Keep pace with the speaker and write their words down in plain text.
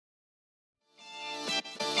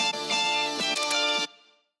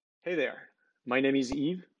Hey there, my name is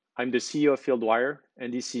Yves. I'm the CEO of Fieldwire,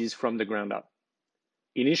 and this is From the Ground Up.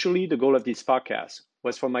 Initially, the goal of this podcast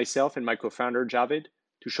was for myself and my co-founder, Javed,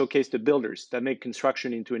 to showcase the builders that make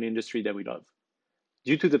construction into an industry that we love.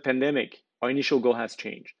 Due to the pandemic, our initial goal has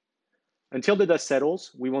changed. Until the dust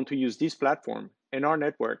settles, we want to use this platform and our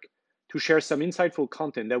network to share some insightful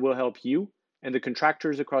content that will help you and the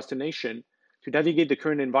contractors across the nation to navigate the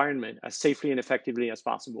current environment as safely and effectively as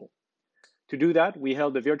possible. To do that, we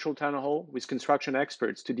held a virtual town hall with construction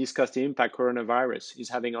experts to discuss the impact coronavirus is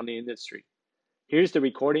having on the industry. Here's the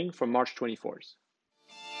recording from March 24th.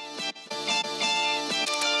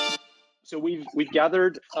 So we've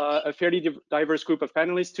gathered a fairly diverse group of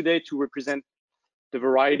panelists today to represent the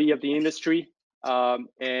variety of the industry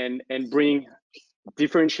and bring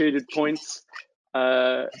differentiated points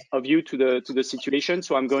of view to the situation.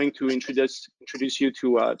 So I'm going to introduce you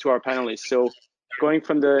to our panelists. So going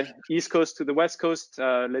from the East Coast to the West Coast,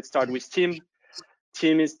 let's start with Tim.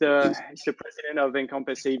 Tim is the president of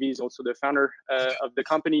Encompass AV, is also the founder of the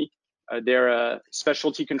company. They're a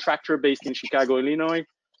specialty contractor based in Chicago, Illinois.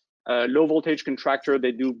 Low voltage contractor.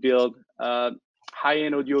 They do build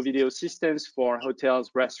high-end audio video systems for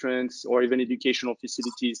hotels, restaurants, or even educational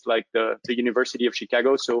facilities like the University of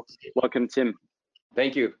Chicago. So welcome, Tim.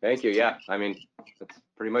 Thank you. Yeah, I mean, that's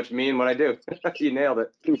pretty much me and what I do. You nailed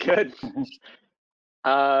it. Good.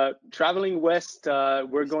 Traveling west,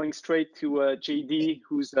 we're going straight to JD,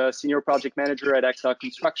 who's a senior project manager at Excel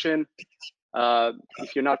Construction.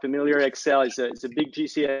 If you're not familiar, Excel is a big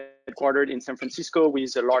GC headquartered in San Francisco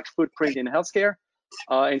with a large footprint in healthcare.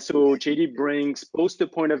 And so JD brings both the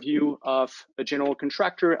point of view of a general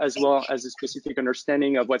contractor as well as a specific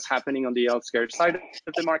understanding of what's happening on the healthcare side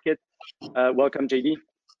of the market. Welcome, JD.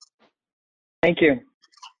 Thank you.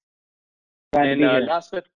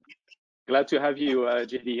 Glad to have you,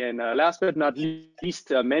 JD. And last but not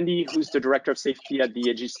least, Mandy, who's the director of safety at the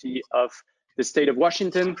AGC of the state of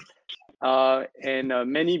Washington.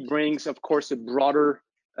 Mandy brings, of course, a broader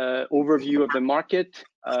overview of the market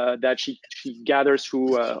that she gathers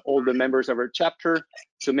through all the members of her chapter.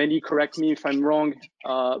 So Mandy, correct me if I'm wrong,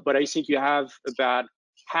 but I think you have about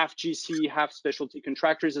half GC, half specialty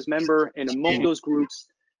contractors as member, and among those groups,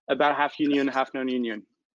 about half union, half non-union.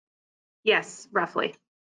 Yes, roughly.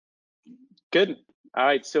 Good. All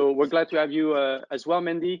right. So we're glad to have you as well,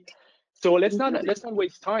 Mandy. So let's not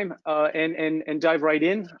waste time and dive right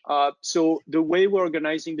in. So the way we're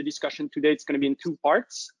organizing the discussion today, it's going to be in two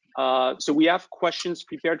parts. So we have questions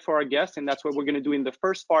prepared for our guests, and that's what we're going to do in the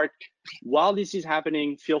first part. While this is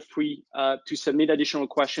happening, feel free to submit additional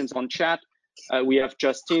questions on chat. We have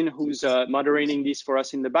Justine, who's moderating this for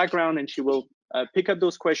us in the background, and she will pick up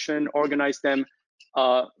those questions, organize them,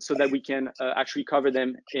 so that we can actually cover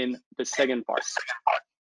them in the second part.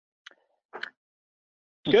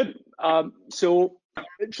 Good. So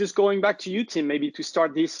just going back to you, Tim, maybe to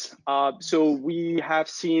start this. So we have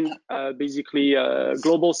seen basically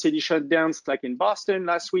global city shutdowns like in Boston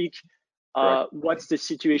last week. What's the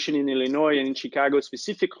situation in Illinois and in Chicago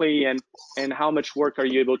specifically, and how much work are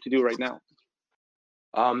you able to do right now?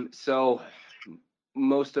 So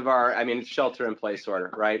most of our, I mean, it's shelter in place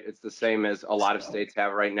order, right? It's the same as a lot of states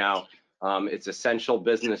have right now. It's essential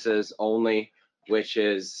businesses only, which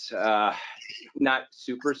is not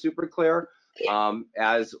super clear.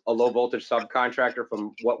 As a low voltage subcontractor,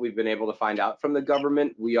 from what we've been able to find out from the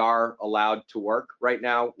government, we are allowed to work right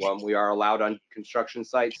now. We are allowed on construction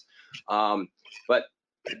sites. But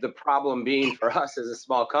the problem being for us as a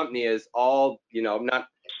small company is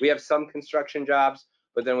we have some construction jobs,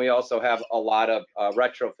 but then we also have a lot of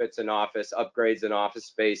retrofits in office, upgrades in office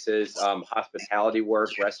spaces, hospitality work,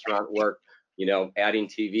 restaurant work, adding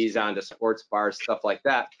TVs onto sports bars, stuff like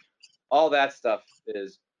that. All that stuff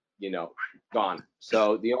is, gone.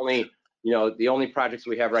 So the only projects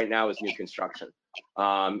we have right now is new construction.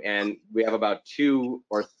 And we have about 2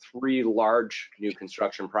 or 3 large new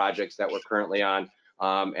construction projects that we're currently on,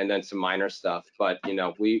 and then some minor stuff. But,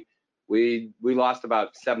 we lost about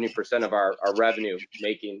 70% of our revenue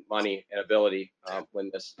making money and ability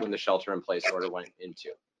when the shelter in place order went into.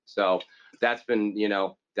 So that's been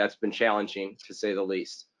challenging, to say the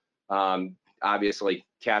least. Obviously,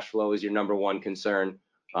 cash flow is your number one concern.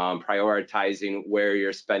 Prioritizing where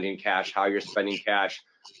you're spending cash, how you're spending cash,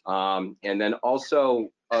 and then also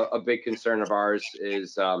a big concern of ours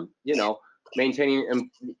is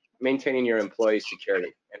maintaining your employee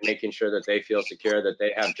security and making sure that they feel secure, that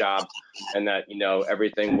they have jobs, and that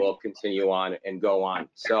everything will continue on and go on.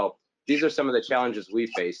 So these are some of the challenges we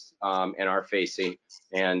face and are facing,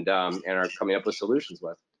 and are coming up with solutions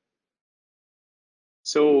with.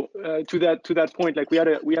 So to that point, like we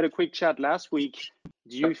had a quick chat last week.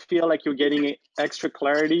 Do you feel like you're getting extra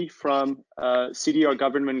clarity from city or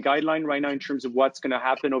government guideline right now in terms of what's going to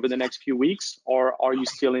happen over the next few weeks, or are you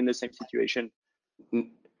still in the same situation?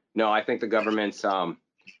 No, I think the government's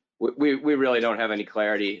we really don't have any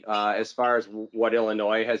clarity as far as what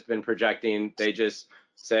Illinois has been projecting. They just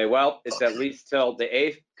say, well, it's at least till the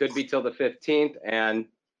 8th, could be till the 15th, and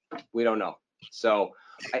we don't know. So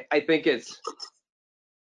I think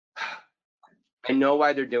I know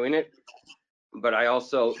why they're doing it, but I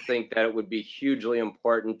also think that it would be hugely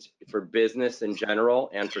important for business in general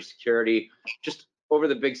and for security, just over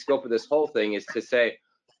the big scope of this whole thing, is to say,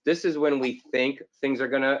 this is when we think things are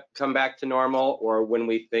going to come back to normal, or when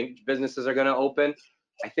we think businesses are going to open.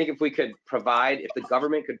 I think if the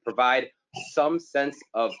government could provide some sense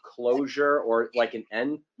of closure, or like an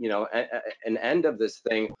end, an end of this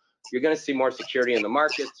thing, you're going to see more security in the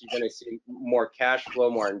markets. You're going to see more cash flow,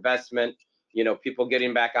 more investment, people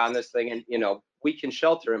getting back on this thing. And, we can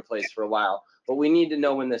shelter in place for a while, but we need to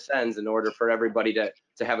know when this ends in order for everybody to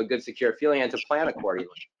have a good, secure feeling and to plan accordingly.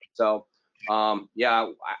 So, yeah,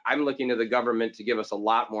 I'm looking to the government to give us a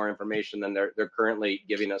lot more information than they're currently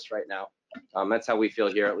giving us right now. That's how we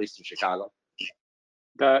feel here, at least in Chicago.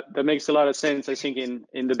 That makes a lot of sense. I think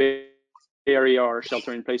in the Bay Area, our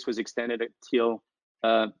shelter in place was extended until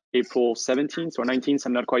April 17th or 19th.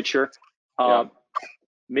 I'm not quite sure. Yeah.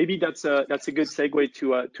 Maybe that's a good segue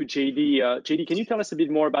to JD. JD, can you tell us a bit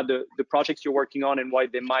more about the projects you're working on and why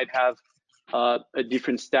they might have a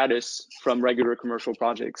different status from regular commercial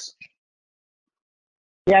projects?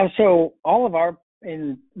 Yeah, so all of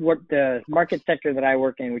in what the market sector that I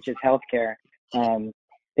work in, which is healthcare,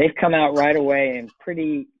 they've come out right away and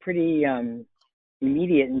pretty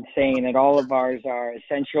immediate in saying that all of ours are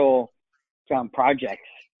essential projects.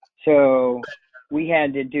 So we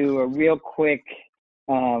had to do a real quick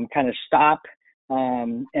kind of stop,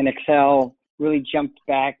 and Excel really jumped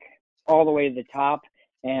back all the way to the top,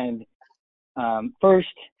 and first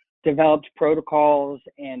developed protocols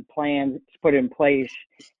and plans put in place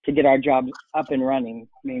to get our jobs up and running.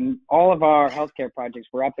 I mean, all of our healthcare projects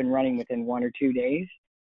were up and running within 1 or 2 days.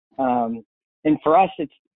 And for us, it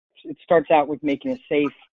starts out with making it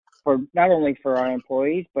safe for not only for our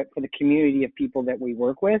employees, but for the community of people that we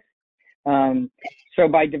work with. So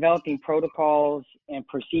by developing protocols and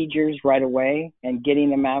procedures right away and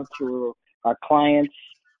getting them out to our clients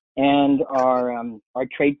and our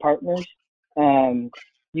trade partners,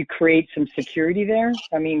 you create some security there.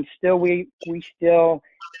 I mean, we still,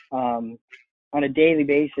 on a daily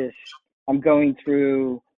basis, I'm going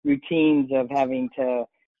through routines of having to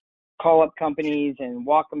call up companies and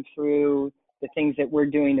walk them through the things that we're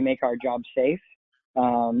doing to make our job safe,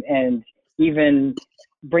 and even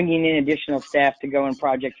bringing in additional staff to go in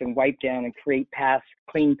projects and wipe down and create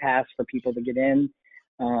clean paths for people to get in.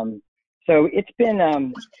 So it's been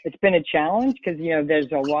a challenge because,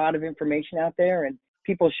 there's a lot of information out there and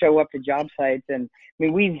people show up to job sites. And I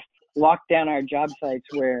mean, we've locked down our job sites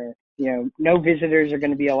where, no visitors are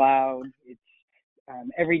going to be allowed. It's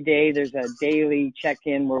every day there's a daily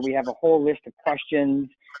check-in where we have a whole list of questions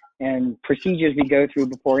and procedures we go through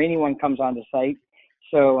before anyone comes onto site.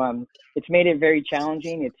 So it's made it very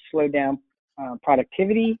challenging. It's slowed down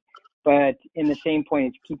productivity, but in the same point,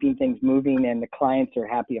 it's keeping things moving and the clients are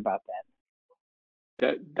happy about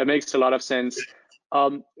that. That makes a lot of sense.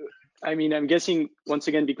 I mean, I'm guessing, once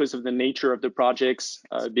again, because of the nature of the projects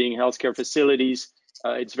being healthcare facilities,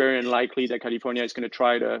 it's very unlikely that California is going to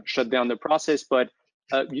try to shut down the process. But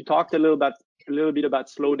you talked a little bit about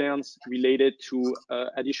slowdowns related to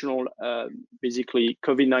additional, basically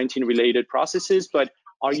COVID-19 related processes. But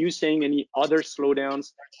are you seeing any other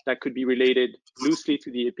slowdowns that could be related loosely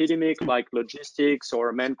to the epidemic, like logistics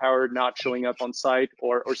or manpower not showing up on site,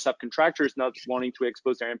 or subcontractors not wanting to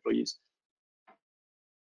expose their employees?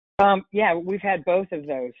 Yeah, we've had both of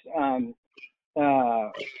those.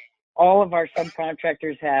 All of our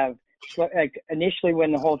subcontractors have, like, initially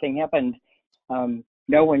when the whole thing happened,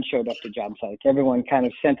 no one showed up to job sites. Everyone kind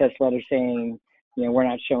of sent us letters saying, we're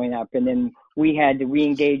not showing up. And then we had to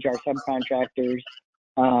re-engage our subcontractors,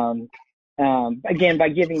 again, by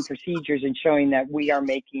giving procedures and showing that we are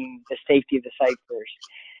making the safety of the site first.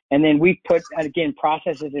 And then we put, again,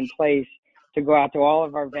 processes in place to go out to all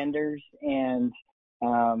of our vendors and,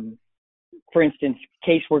 for instance,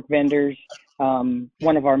 casework vendors.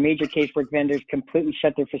 One of our major casework vendors completely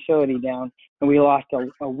shut their facility down, and we lost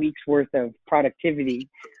a week's worth of productivity.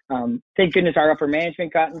 Thank goodness our upper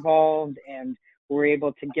management got involved, and we were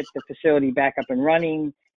able to get the facility back up and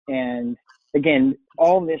running. And again,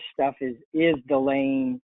 all this stuff is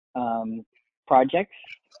delaying projects.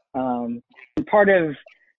 And part of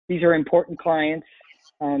these are important clients,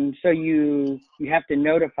 so you have to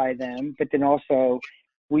notify them, but then also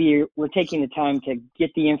we're taking the time to get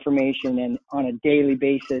the information and on a daily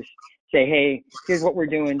basis say, hey, here's what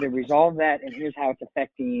we're doing to resolve that, and here's how it's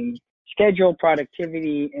affecting schedule,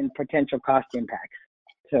 productivity, and potential cost impacts.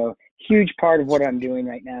 So huge part of what I'm doing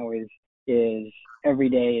right now is every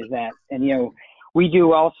day is that. And, you know, we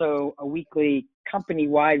do also a weekly,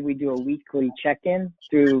 company-wide, we do a weekly check-in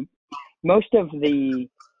through most of the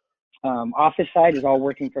office side is all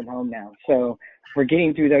working from home now. So we're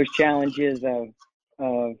getting through those challenges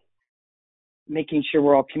of making sure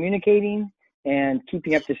we're all communicating and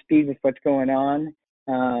keeping up to speed with what's going on,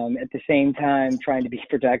 at the same time trying to be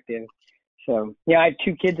productive. So, yeah, I have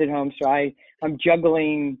 2 kids at home, so I'm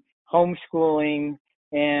juggling homeschooling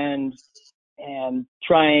and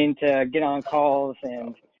trying to get on calls.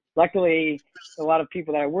 And luckily, a lot of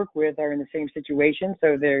people that I work with are in the same situation.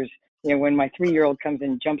 So there's, you know, when my 3-year-old comes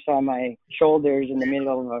and jumps on my shoulders in the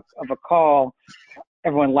middle of a call,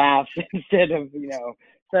 everyone laughs instead of, you know.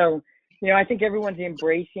 So, you know, I think everyone's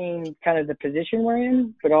embracing kind of the position we're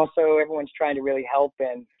in, but also everyone's trying to really help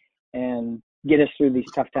and get us through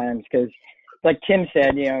these tough times. Because, like Tim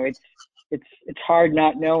said, you know, it's hard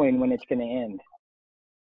not knowing when it's going to end.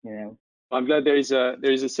 You know. I'm glad there is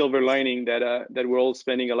a silver lining that we're all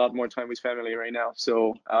spending a lot more time with family right now.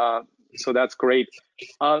 So so that's great.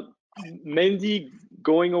 Mandy,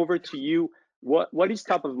 going over to you, what is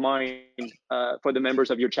top of mind for the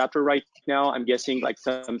members of your chapter right now? I'm guessing like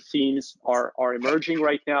some themes are emerging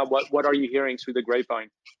right now. What are you hearing through the grapevine?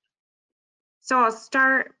 So I'll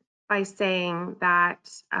start by saying that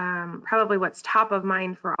probably what's top of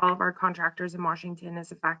mind for all of our contractors in Washington is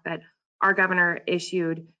the fact that our governor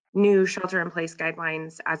issued new shelter-in-place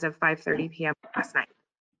guidelines as of 5:30 p.m. last night.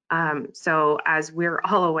 So as we're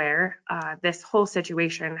all aware, this whole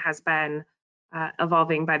situation has been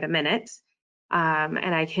evolving by the minute.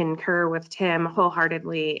 And I concur with Tim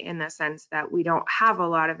wholeheartedly in the sense that we don't have a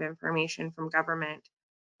lot of information from government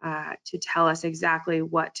to tell us exactly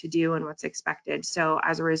what to do and what's expected. So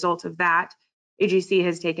as a result of that, AGC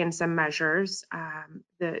has taken some measures.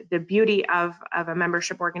 The beauty of a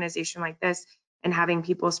membership organization like this and having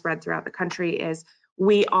people spread throughout the country is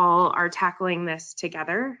we all are tackling this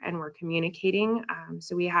together and we're communicating.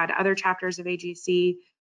 So we had other chapters of AGC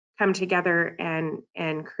come together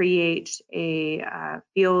and create a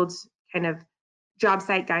field kind of job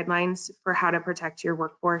site guidelines for how to protect your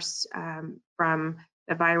workforce from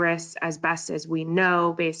the virus as best as we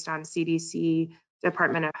know based on CDC,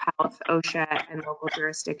 Department of Health, OSHA, and local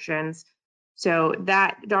jurisdictions. So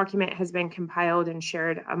that document has been compiled and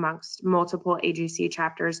shared amongst multiple AGC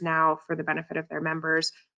chapters now for the benefit of their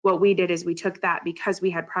members. What we did is we took that because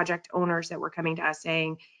we had project owners that were coming to us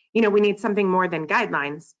saying, you know, we need something more than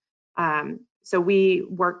guidelines. So we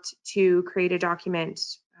worked to create a document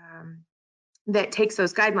that takes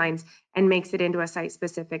those guidelines and makes it into a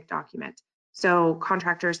site-specific document. So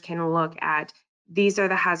contractors can look at, these are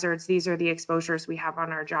the hazards, these are the exposures we have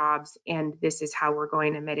on our jobs, and this is how we're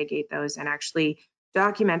going to mitigate those and actually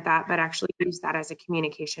document that, but actually use that as a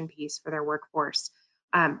communication piece for their workforce.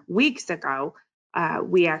 Weeks ago,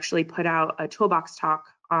 we actually put out a toolbox talk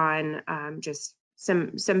on just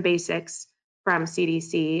some basics from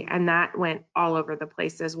CDC, and that went all over the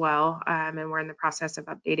place as well. And we're in the process of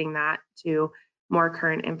updating that to more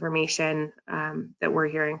current information that we're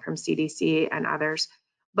hearing from CDC and others.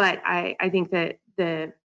 But I think that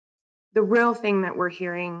the real thing that we're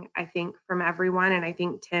hearing, I think, from everyone, and I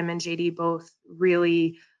think Tim and JD both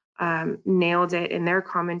really nailed it in their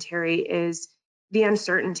commentary, is the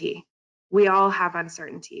uncertainty. We all have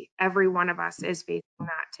uncertainty. Every one of us is facing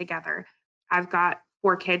that together. I've got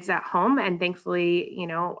 4 kids at home, and thankfully, you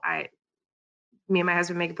know, me and my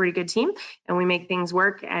husband make a pretty good team, and we make things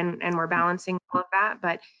work, and we're balancing all of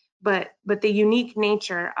that. But the unique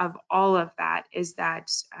nature of all of that is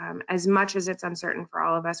that as much as it's uncertain for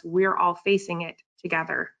all of us, we're all facing it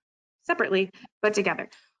together, separately, but together.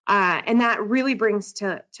 And that really brings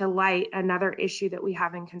to light another issue that we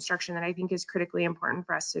have in construction that I think is critically important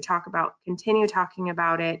for us to talk about, continue talking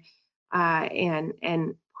about it,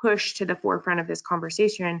 and push to the forefront of this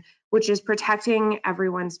conversation, which is protecting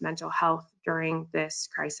everyone's mental health during this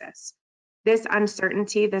crisis. This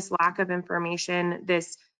uncertainty, this lack of information,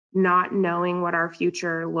 this not knowing what our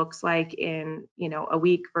future looks like in, you know, a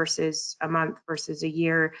week versus a month versus a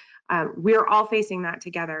year, we're all facing that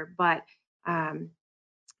together. But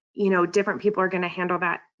you know, different people are going to handle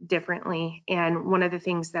that differently. And one of the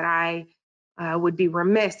things that I would be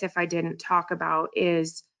remiss if I didn't talk about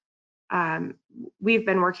is we've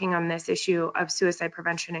been working on this issue of suicide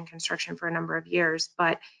prevention in construction for a number of years,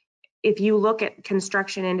 but if you look at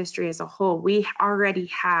construction industry as a whole, we already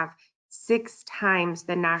have 6 times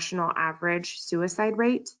the national average suicide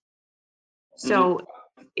rate. So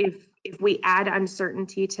if we add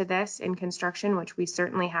uncertainty to this in construction, which we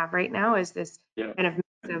certainly have right now, is this kind of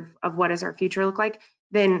mix of what does our future look like,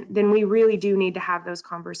 then we really do need to have those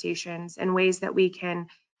conversations, and ways that we can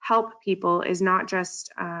help people is not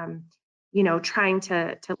just trying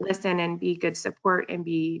to listen and be good support and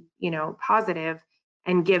be positive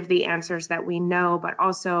and give the answers that we know, but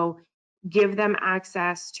also give them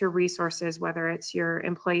access to resources, whether it's your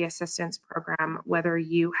employee assistance program, whether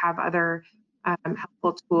you have other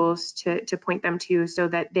helpful tools to point them to, so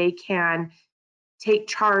that they can take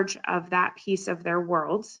charge of that piece of their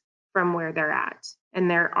world from where they're at. And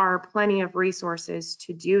there are plenty of resources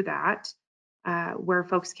to do that, where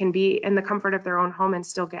folks can be in the comfort of their own home and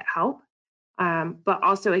still get help. But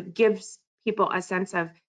also it gives people a sense of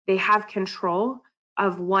they have control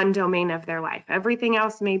of one domain of their life. Everything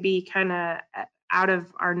else may be kind of out of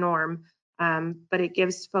our norm, but it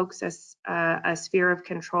gives folks a sphere of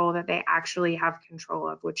control that they actually have control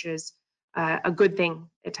of, which is a good thing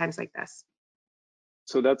at times like this.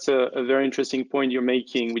 So that's a very interesting point you're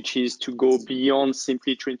making, which is to go beyond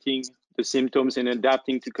simply treating the symptoms and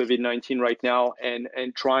adapting to COVID-19 right now, and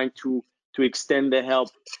trying to extend the help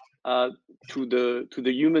to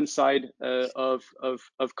the human side of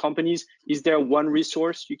companies. Is there one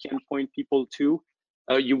resource you can point people to?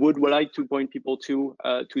 You would like to point people to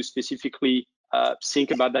specifically think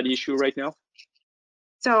about that issue right now?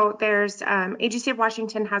 So there's AGC of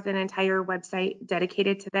Washington has an entire website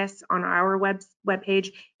dedicated to this on our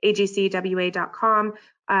webpage, agcwa.com.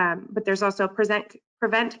 But there's also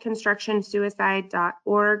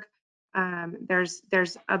preventconstructionsuicide.org.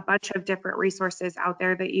 There's a bunch of different resources out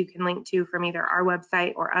there that you can link to from either our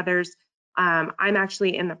website or others. I'm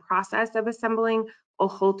actually in the process of assembling a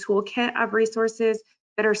whole toolkit of resources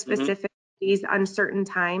that are specific to these uncertain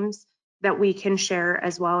times that we can share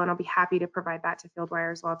as well, and I'll be happy to provide that to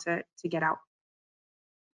Fieldwire as well to get out.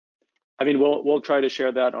 I mean, we'll try to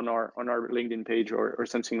share that on our LinkedIn page or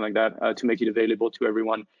something like that to make it available to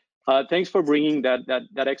everyone. Thanks for bringing that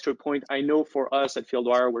extra point. I know for us at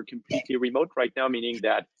Fieldwire, we're completely remote right now, meaning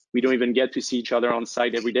that we don't even get to see each other on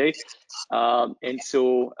site every day, and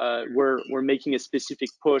so we're making a specific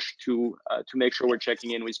push to make sure we're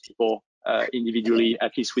checking in with people individually,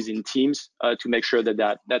 at least within teams, to make sure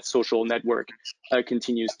that social network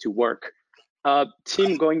continues to work.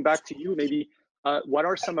 Tim, going back to you, maybe what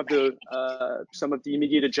are some of the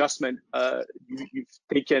immediate adjustment you've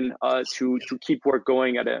taken to keep work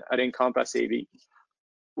going at Encompass AV?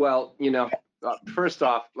 Well, first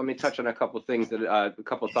off, let me touch on a couple of things that a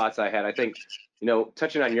couple of thoughts I had. I think,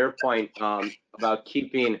 touching on your point about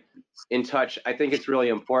keeping in touch, I think it's really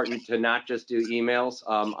important to not just do emails.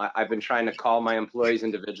 I've been trying to call my employees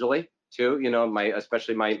individually too,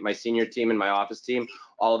 especially my senior team and my office team,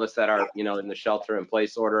 all of us that are, in the shelter in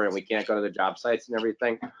place order and we can't go to the job sites and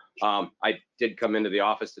everything. I did come into the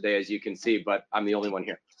office today, as you can see, but I'm the only one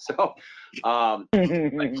here. So, yeah,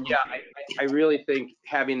 I really think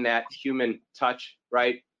having that human touch,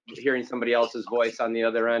 right? Hearing somebody else's voice on the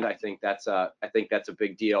other end, I think that's a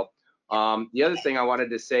big deal. The other thing I wanted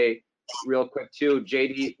to say real quick too,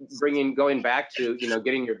 JD, going back to,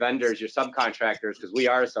 getting your vendors, your subcontractors, because we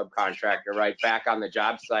are a subcontractor, right, back on the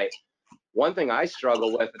job site. One thing I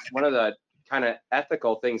struggle with, it's one of the kind of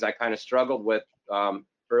ethical things I kind of struggled with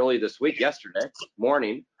early this week, yesterday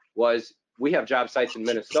morning, was we have job sites in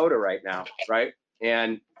Minnesota right now, right?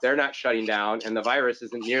 And they're not shutting down, and the virus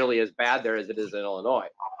isn't nearly as bad there as it is in Illinois.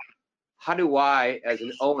 How do I, as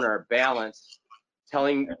an owner, balance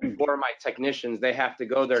telling 4 of my technicians they have to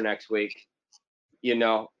go there next week,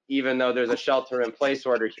 even though there's a shelter in place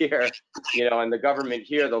order here, and the government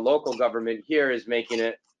here, the local government here, is making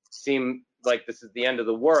it seem like this is the end of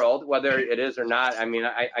the world, whether it is or not. I mean,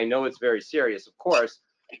 I know it's very serious, of course,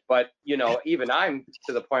 but even I'm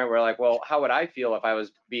to the point where, like, well, how would I feel if I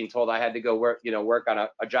was being told I had to go work on a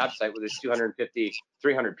job site where there's 250,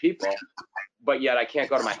 300 people, but yet I can't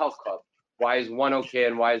go to my health club? Why is one okay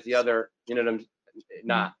and why is the other,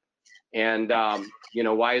 not? And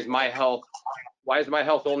why is my health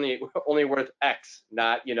only worth X,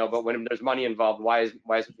 not, but when there's money involved, why is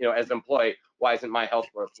as an employee, why isn't my health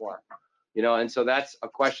worth more? And so that's a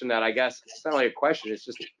question that, I guess, it's not only a question, it's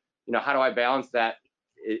just, how do I balance that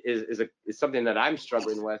is something that I'm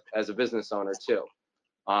struggling with as a business owner too.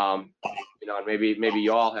 And maybe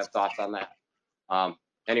you all have thoughts on that.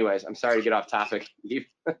 Anyways, I'm sorry to get off topic.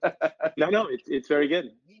 No, it's very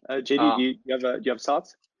good. JD, do you have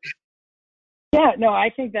thoughts? Yeah, no, I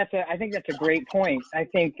think that's a great point. I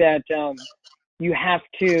think that you have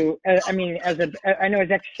to. I mean, I know as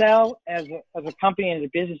Excel as a company and as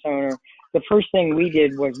a business owner, the first thing we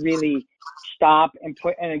did was really stop and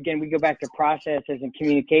put. And again, we go back to processes and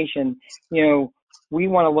communication. You know, we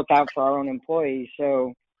want to look out for our own employees,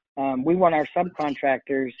 so we want our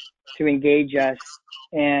subcontractors to engage us,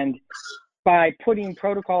 and by putting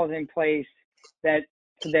protocols in place that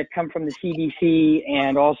come from the CDC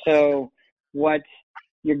and also what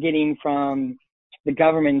you're getting from the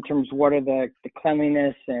government in terms of what are the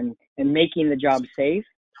cleanliness and making the job safe.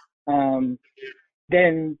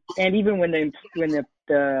 Then, and even when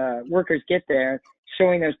the workers get there,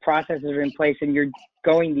 showing those processes are in place and you're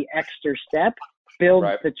going the extra step, build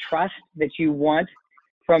the trust that you want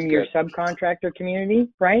from your subcontractor community,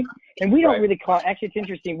 right? And we don't really actually it's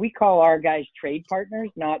interesting, we call our guys trade partners,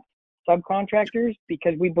 not subcontractors,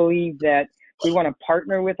 because we believe that we want to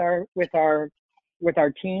partner with our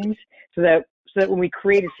teams so that when we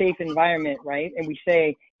create a safe environment, right, and we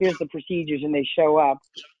say, here's the procedures, and they show up,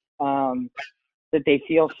 that they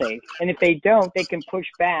feel safe. And if they don't, they can push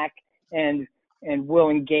back and we'll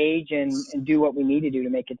engage and do what we need to do to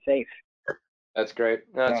make it safe. That's great.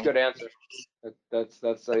 No, that's a good answer.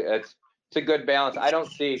 It's a good balance. I don't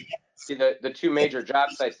see the two major job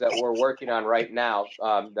sites that we're working on right now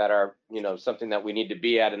that are, you know, something that we need to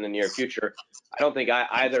be at in the near future. I don't think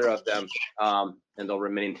either of them, and they'll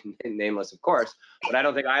remain nameless, of course, but I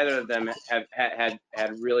don't think either of them have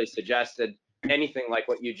had really suggested anything like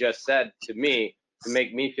what you just said to me to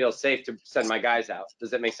make me feel safe to send my guys out.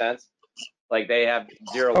 Does that make sense? Like they have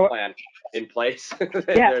zero plan in place.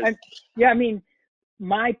 I mean,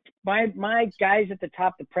 my guys at the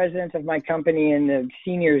top, the presidents of my company and the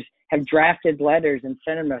seniors have drafted letters and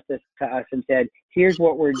sent them to us and said, here's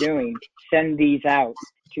what we're doing. Send these out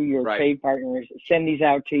to your trade partners. Send these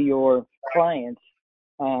out to your clients,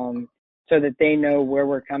 so that they know where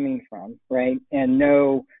we're coming from, right? And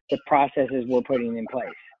know the processes we're putting in place.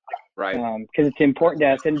 Right. Because it's important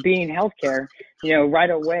to us. And being in healthcare, you know, right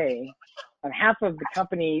away, half of the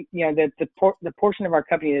company, you know, the portion of our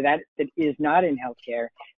company that is not in healthcare,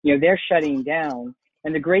 you know, they're shutting down.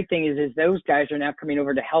 And the great thing is those guys are now coming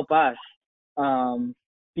over to help us,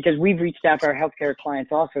 because we've reached out to our healthcare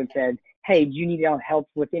clients also and said, hey, do you need help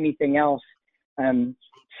with anything else,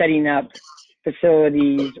 setting up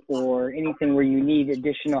facilities or anything where you need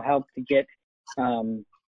additional help to get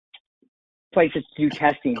places to do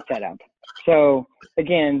testing set up. So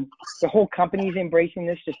again, the whole company is embracing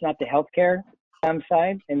this, just not the healthcare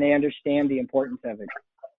side, and they understand the importance of it.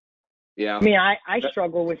 Yeah. I mean, I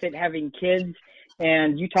struggle with it having kids,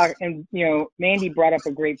 and you know, Mandy brought up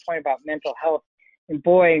a great point about mental health, and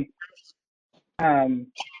boy,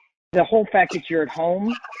 the whole fact that you're at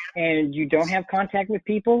home and you don't have contact with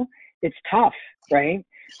people, it's tough, right?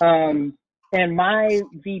 And my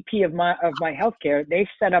VP of my healthcare, they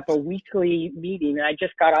set up a weekly meeting, and I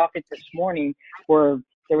just got off it this morning, where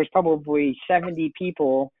there was probably 70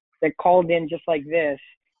 people that called in just like this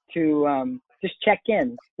to just check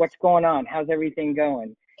in. What's going on? How's everything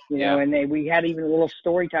going? You know, and we had even a little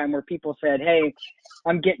story time where people said, hey,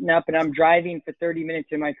 I'm getting up and I'm driving for 30 minutes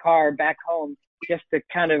in my car back home just to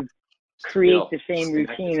kind of create the same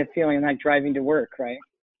routine of feeling like driving to work, right?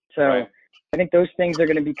 So I think those things are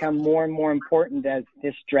going to become more and more important as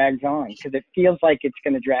this drags on, because it feels like it's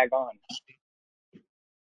going to drag on.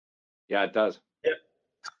 Yeah, it does.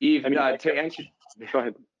 Eve, to answer, go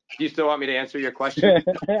ahead. Do you still want me to answer your question?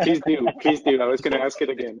 Please do. I was going to ask it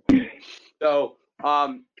again. So,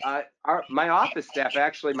 my office staff,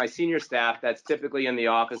 actually, my senior staff, that's typically in the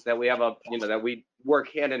office that we have that we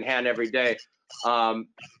work hand in hand every day.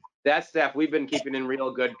 That staff, we've been keeping in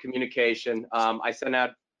real good communication. I send out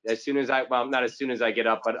as soon as not as soon as I get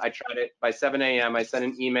up, but I try to, by 7 a.m., I send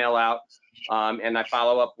an email out, and I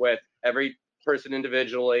follow up with every person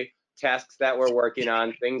individually, tasks that we're working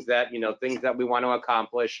on, things that we want to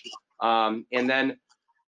accomplish.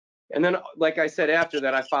 And then, like I said, after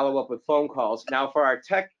that, I follow up with phone calls. Now, for our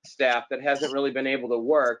tech staff that hasn't really been able to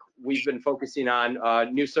work, we've been focusing on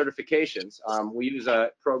new certifications. We use a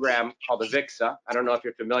program called Avixa. I don't know if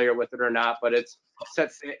you're familiar with it or not, but it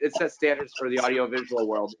sets standards for the audiovisual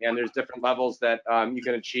world. And there's different levels that you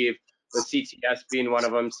can achieve, the CTS being one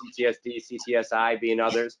of them, CTSD, CTSI being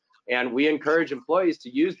others. And we encourage employees to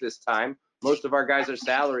use this time. Most of our guys are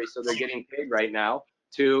salary, so they're getting paid right now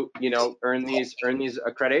to earn these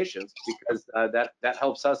accreditations, because that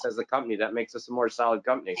helps us as a company. That makes us a more solid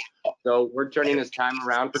company. So we're turning this time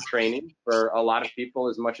around for training for a lot of people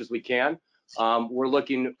as much as we can. We're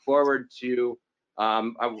looking forward to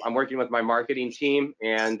I'm working with my marketing team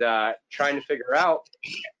and trying to figure out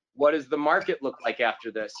what does the market look like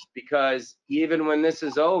after this? Because even when this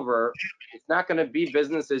is over, it's not going to be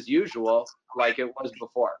business as usual like it was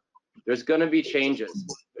before. There's going to be changes.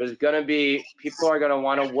 There's going to be, people are going to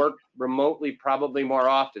want to work remotely probably more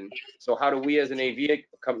often. So how do we as an AV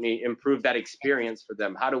company improve that experience for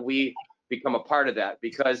them? How do we become a part of that?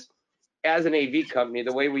 Because as an AV company,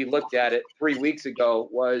 the way we looked at it 3 weeks ago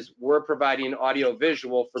was we're providing audio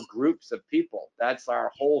visual for groups of people. That's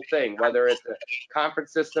our whole thing, whether it's a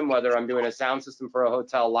conference system, whether I'm doing a sound system for a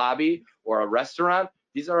hotel lobby or a restaurant.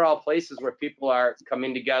 These are all places where people are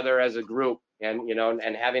coming together as a group and, you know,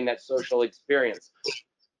 and having that social experience.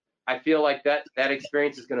 I feel like that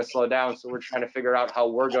experience is going to slow down. So we're trying to figure out how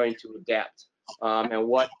we're going to adapt and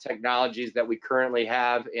what technologies that we currently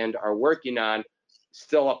have and are working on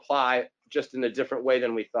still apply, just in a different way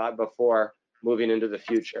than we thought before moving into the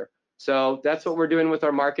future. So that's what we're doing with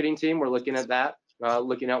our marketing team. We're looking at that,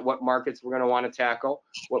 looking at what markets we're going to want to tackle,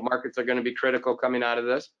 what markets are going to be critical coming out of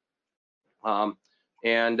this.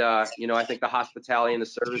 You know, I think the hospitality and the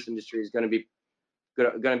service industry is going to be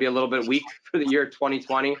a little bit weak for the year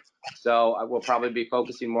 2020. So I will probably be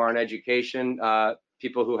focusing more on education,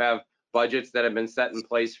 people who have budgets that have been set in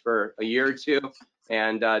place for a year or two,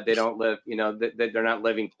 and they don't live, you know, they're not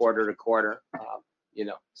living quarter to quarter, you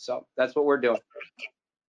know, so that's what we're doing.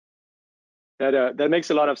 That makes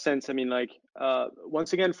a lot of sense. I mean, like,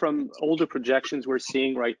 once again, from all the projections we're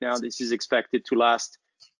seeing right now, this is expected to last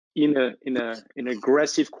in an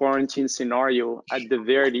aggressive quarantine scenario. At the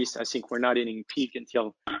very least, I think we're not hitting peak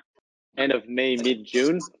until end of May,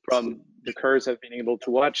 mid-June, from the curves I've been able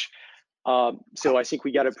to watch. So I think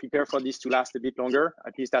we got to prepare for this to last a bit longer.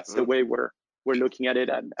 At least that's the way we're looking at it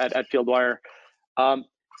at Fieldwire.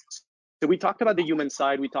 So we talked about the human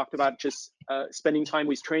side. We talked about just spending time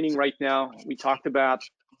with training right now. We talked about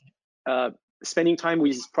spending time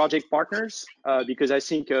with project partners, because I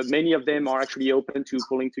think many of them are actually open to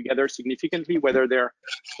pulling together significantly, whether they're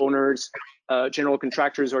owners, general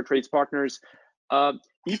contractors, or trades partners.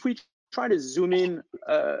 If we try to zoom in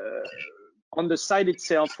on the site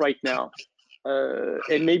itself right now,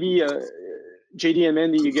 and maybe JD and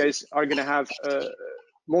Mandy, you guys are going to have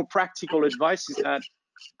more practical advice, is that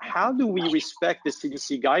how do we respect the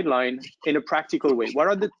CDC guideline in a practical way? What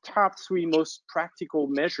are the top 3 most practical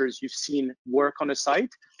measures you've seen work on a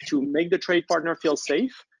site to make the trade partner feel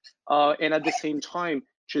safe, and at the same time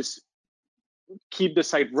just keep the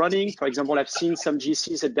site running? For example, I've seen some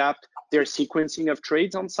GCs adapt their sequencing of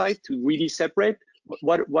trades on site to really separate.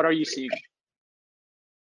 What are you seeing?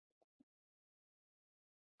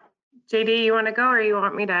 JD, you want to go, or you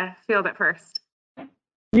want me to field it first?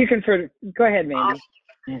 You can go ahead, Mandy.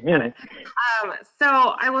 So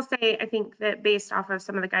I will say, I think that based off of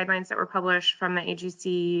some of the guidelines that were published from the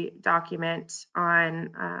AGC document on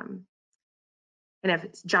kind of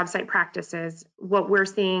job site practices, what we're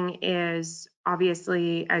seeing is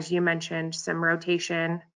obviously, as you mentioned, some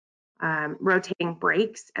rotating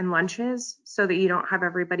breaks and lunches so that you don't have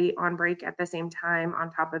everybody on break at the same time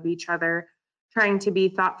on top of each other. Trying to be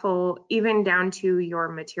thoughtful, even down to your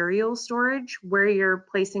material storage, where you're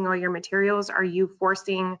placing all your materials. Are you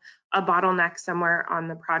forcing a bottleneck somewhere on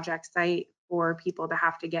the project site for people to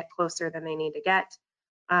have to get closer than they need to get?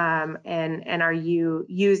 And are you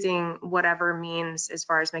using whatever means as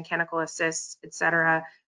far as mechanical assists, et cetera,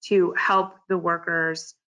 to help the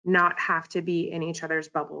workers not have to be in each other's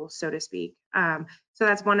bubble, so to speak? So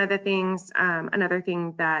that's one of the things. Another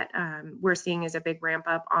thing that we're seeing is a big ramp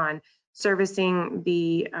up on servicing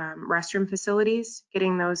the restroom facilities,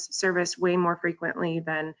 getting those serviced way more frequently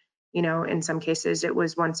than, you know, in some cases it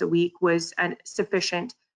was once a week was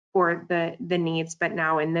sufficient for the needs. But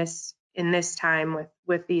now in this time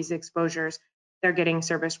with these exposures, they're getting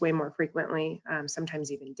serviced way more frequently,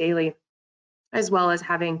 sometimes even daily, as well as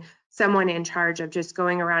having someone in charge of just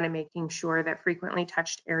going around and making sure that frequently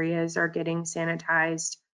touched areas are getting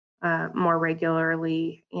sanitized more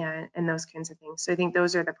regularly, and those kinds of things. So I think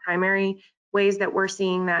those are the primary ways that we're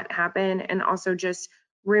seeing that happen, and also just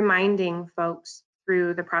reminding folks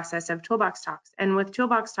through the process of toolbox talks. And with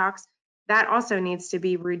toolbox talks, that also needs to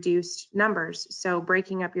be reduced numbers. So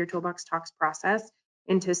breaking up your toolbox talks process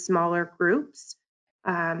into smaller groups,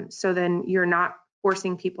 so then you're not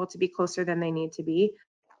forcing people to be closer than they need to be.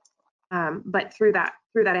 But through that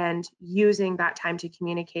end, using that time to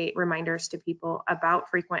communicate reminders to people about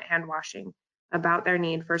frequent hand washing, about their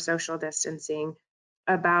need for social distancing,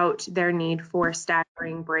 about their need for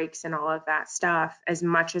staggering breaks and all of that stuff. As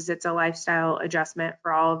much as it's a lifestyle adjustment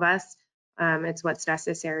for all of us, it's what's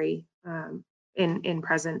necessary in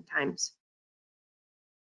present times.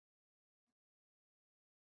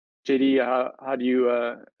 JD, how do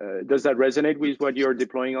you, does that resonate with what you're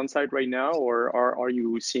deploying on site right now, or are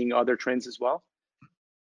you seeing other trends as well?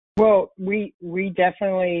 Well, we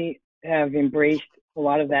definitely have embraced a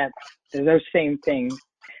lot of those same things.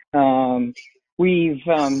 We've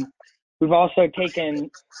also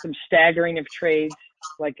taken some staggering of trades,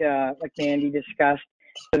 like Mandy discussed,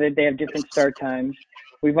 so that they have different start times.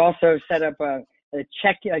 We've also set up a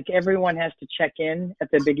check, like everyone has to check in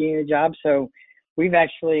at the beginning of the job. So we've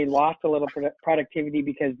actually lost a little productivity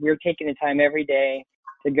because we're taking the time every day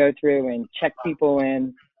to go through and check people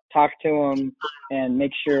in, talk to them, and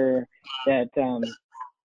make sure that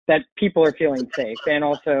that people are feeling safe. And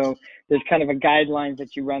also there's kind of a guidelines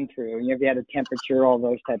that you run through. You have to add a temperature, all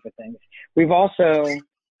those type of things. We've also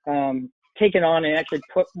taken on and actually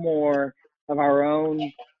put more of our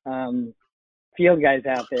own field guys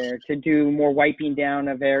out there to do more wiping down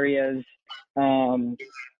of areas, and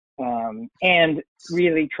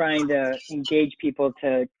really trying to engage people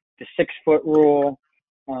to the 6-foot rule.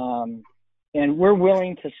 And we're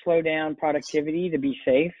willing to slow down productivity to be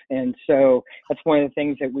safe. And so that's one of the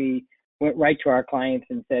things that we went right to our clients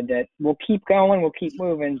and said that we'll keep going, we'll keep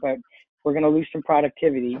moving, but we're going to lose some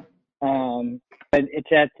productivity. But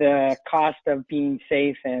it's at the cost of being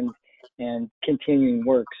safe and continuing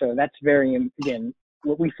work. So that's again,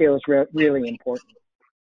 what we feel is really important.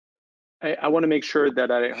 I want to make sure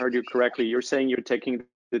that I heard you correctly. You're saying you're taking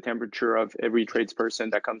the temperature of every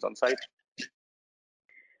tradesperson that comes on site?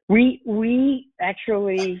 We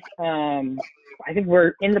actually, I think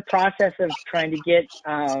we're in the process of trying to get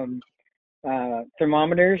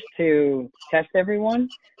thermometers to test everyone.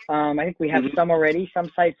 I think we have some already.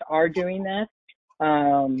 Some sites are doing that.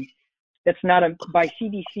 That's not by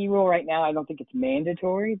CDC rule right now. I don't think it's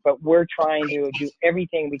mandatory, but we're trying to do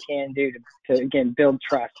everything we can do to again, build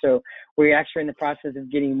trust. So we're actually in the process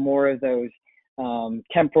of getting more of those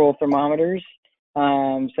temporal thermometers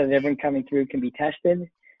so that everyone coming through can be tested.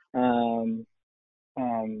 And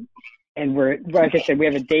we're, like I said, we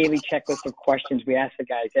have a daily checklist of questions we ask the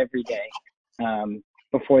guys every day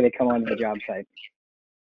before they come onto the job site.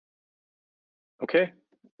 Okay,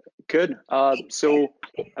 good. So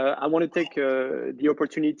I want to take the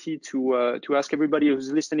opportunity to ask everybody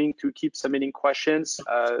who's listening to keep submitting questions.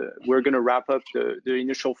 We're going to wrap up the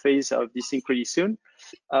initial phase of this thing pretty soon,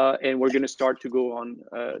 and we're going to start to go on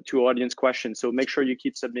to audience questions. So make sure you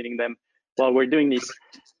keep submitting them while we're doing this.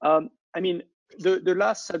 I mean, the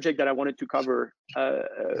last subject that I wanted to cover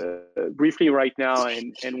briefly right now,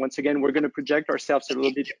 and once again, we're going to project ourselves a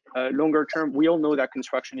little bit longer term. We all know that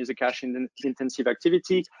construction is a cash-intensive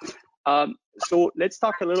activity. So let's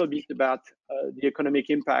talk a little bit about the economic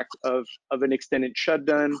impact of an extended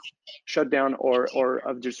shutdown or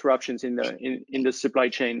of disruptions in the supply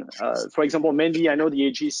chain. For example, Mandy, I know the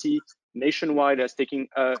AGC nationwide has taken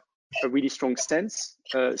a really strong stance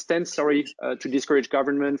to discourage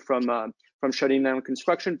government from shutting down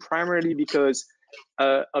construction, primarily because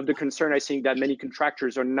of the concern I think that many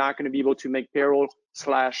contractors are not going to be able to make payroll /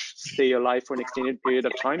 stay alive for an extended period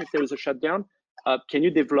of time if there is a shutdown. Can you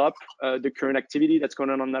develop the current activity that's going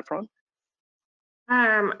on that front?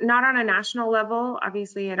 Not on a national level.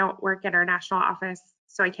 Obviously, I don't work at our national office,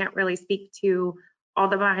 so I can't really speak to all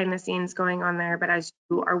the behind the scenes going on there. But as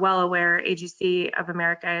you are well aware, AGC of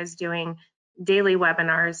America is doing daily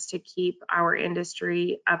webinars to keep our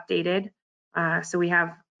industry updated. So we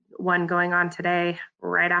have one going on today,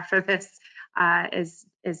 right after this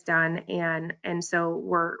is done, and so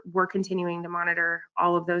we're continuing to monitor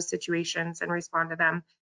all of those situations and respond to them.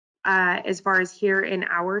 As far as here in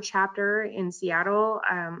our chapter in Seattle,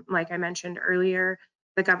 like I mentioned earlier,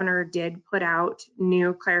 the governor did put out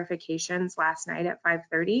new clarifications last night at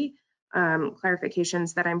 5:30,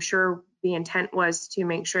 clarifications that I'm sure the intent was to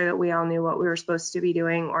make sure that we all knew what we were supposed to be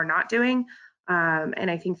doing or not doing.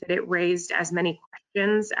 And I think that it raised as many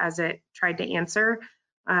questions as it tried to answer.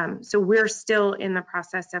 So we're still in the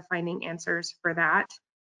process of finding answers for that.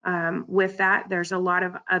 With that, there's a lot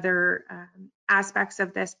of other aspects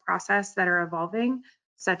of this process that are evolving,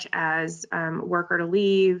 such as worker to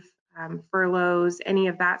leave, furloughs, any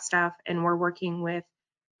of that stuff. And we're working with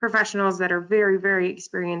professionals that are very, very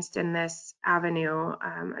experienced in this avenue,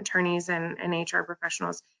 attorneys and HR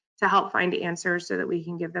professionals, to help find answers so that we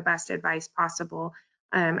can give the best advice possible.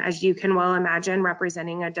 As you can well imagine,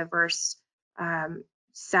 representing a diverse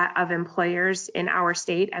set of employers in our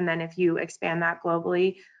state, and then if you expand that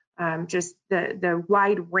globally, just the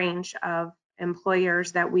wide range of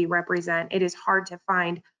employers that we represent, it is hard to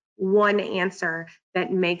find one answer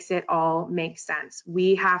that makes it all make sense.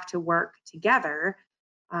 We have to work together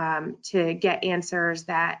to get answers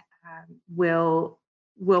that will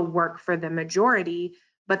work for the majority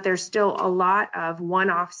but there's still a lot of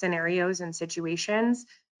one-off scenarios and situations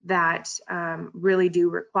that really do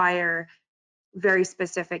require very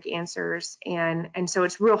specific answers, and so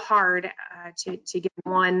it's real hard to give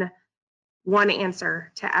one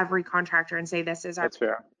answer to every contractor and say this is our, That's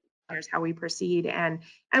fair. here's how we proceed, and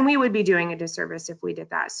we would be doing a disservice if we did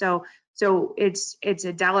that. So it's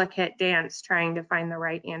a delicate dance trying to find the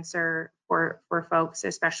right answer for folks,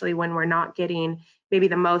 especially when we're not getting maybe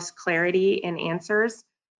the most clarity in answers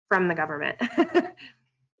from the government.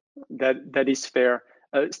 That is fair.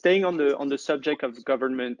 Staying on the subject of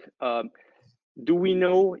government, do we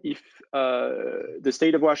know if the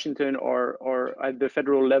state of Washington or at the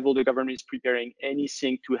federal level, the government is preparing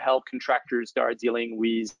anything to help contractors that are dealing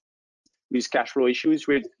with cash flow issues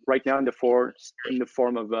right now in the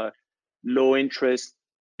form of low interest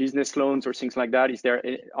business loans or things like that?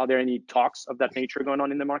 Are there any talks of that nature going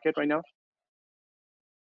on in the market right now?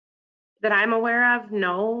 That I'm aware of,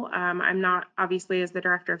 no. I'm not, obviously, as the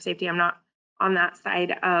director of safety, I'm not on that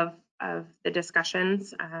side of the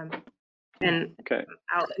discussions. And okay,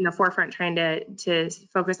 out in the forefront trying to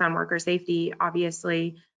focus on worker safety,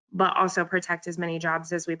 obviously, but also protect as many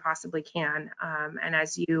jobs as we possibly can. And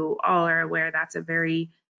as you all are aware, that's a very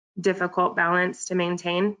difficult balance to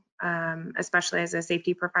maintain, especially as a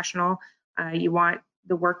safety professional. You want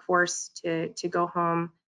the workforce to go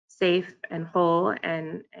home safe and whole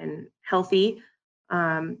and healthy,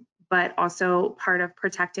 but also part of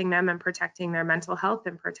protecting them and protecting their mental health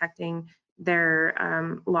and protecting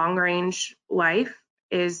their long range life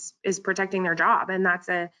is protecting their job, and that's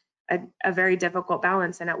a very difficult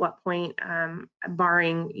balance. And at what point,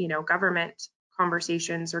 barring government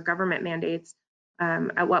conversations or government mandates,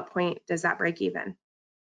 at what point does that break even?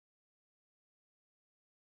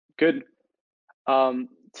 good.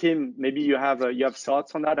 Tim, maybe you have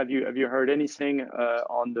thoughts on that. Have you heard anything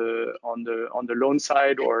on the loan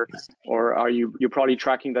side, or are you're probably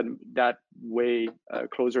tracking that way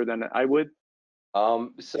closer than I would?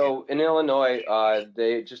 So in Illinois,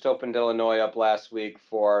 they just opened Illinois up last week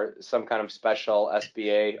for some kind of special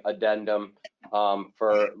SBA addendum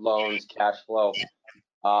for loans, cash flow.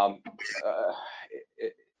 Of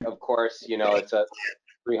course, it's a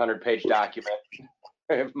 300-page document.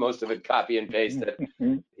 Most of it copy and pasted,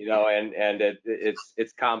 and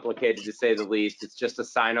it's complicated to say the least. It's just a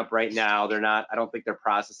sign up right now. I don't think they're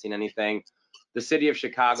processing anything. The city of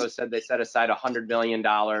Chicago said they set aside $100 million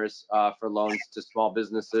for loans to small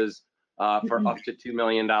businesses for up to $2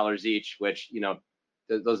 million each, which,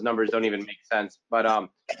 those numbers don't even make sense. But,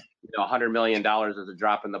 $100 million is a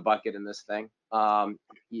drop in the bucket in this thing.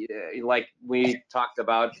 Like we talked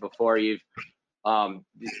about before,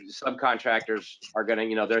 subcontractors are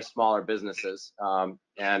gonna, they're smaller businesses,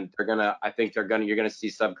 and you're gonna see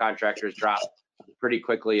subcontractors drop pretty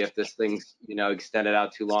quickly if this thing's extended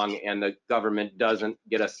out too long and the government doesn't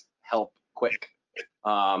get us help quick.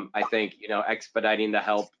 I think expediting the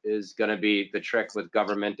help is going to be the trick with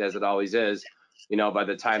government, as it always is. By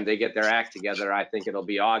the time they get their act together, I think it'll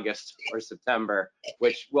be August or September,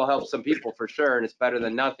 which will help some people for sure, and it's better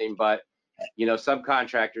than nothing. But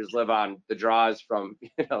subcontractors live on the draws from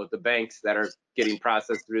the banks that are getting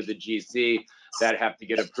processed through the GC that have to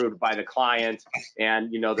get approved by the client,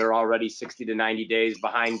 and they're already 60 to 90 days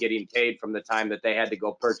behind getting paid from the time that they had to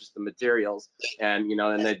go purchase the materials, and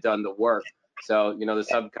and they've done the work. So the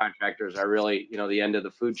subcontractors are really the end of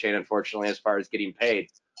the food chain, unfortunately, as far as getting paid.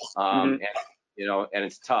 And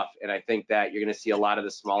it's tough, and I think that you're going to see a lot of the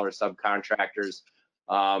smaller subcontractors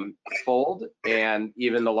fold, and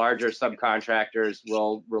even the larger subcontractors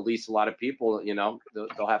will release a lot of people.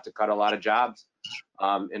 They'll have to cut a lot of jobs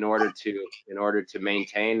in order to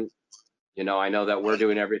maintain. I know that we're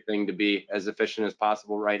doing everything to be as efficient as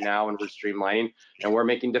possible right now, and we're streamlining, and we're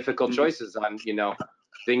making difficult choices on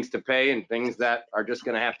things to pay and things that are just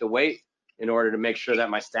going to have to wait in order to make sure that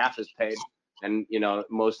my staff is paid, and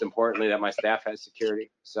most importantly, that my staff has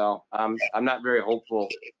security. So I'm not very hopeful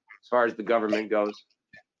as far as the government goes.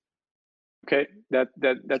 Okay,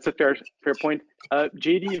 that's a fair point.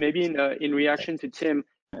 JD, maybe in reaction to Tim,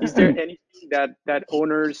 is there anything that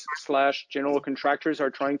owners / general contractors are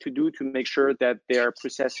trying to do to make sure that they are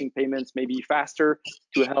processing payments maybe faster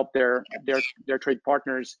to help their trade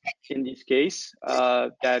partners in this case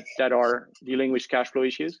that are dealing with cash flow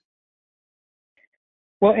issues?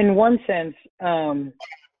 Well, in one sense,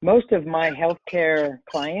 most of my healthcare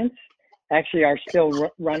clients actually are still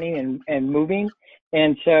running and moving.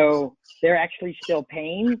 And so they're actually still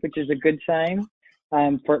paying, which is a good sign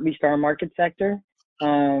for at least our market sector.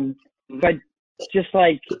 But just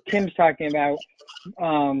like Tim's talking about,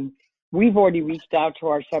 we've already reached out to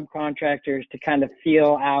our subcontractors to kind of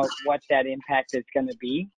feel out what that impact is going to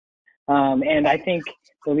be. And I think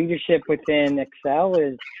the leadership within Excel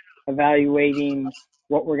is evaluating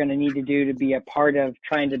what we're going to need to do to be a part of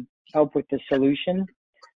trying to help with the solution.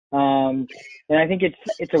 And I think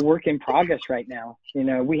it's a work in progress right now. You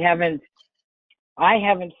know, I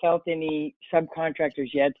haven't felt any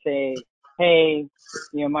subcontractors yet say, hey,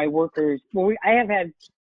 you know, my workers, I have had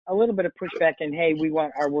a little bit of pushback in, hey, we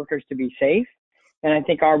want our workers to be safe. And I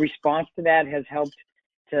think our response to that has helped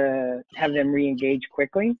to have them re-engage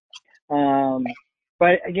quickly.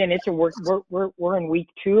 But again, it's a work. We're in week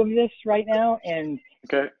 2 of this right now, and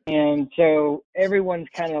so everyone's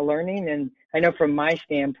kind of learning. And I know from my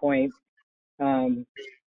standpoint, when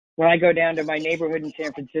I go down to my neighborhood in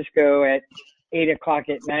San Francisco at 8 o'clock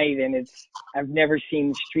at night, and I've never seen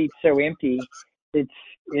the streets so empty. It's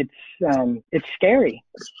scary.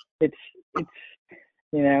 It's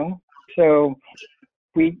you know. So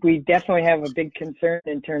we definitely have a big concern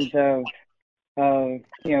in terms of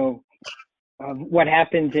you know. What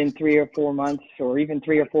happens in 3 or 4 months or even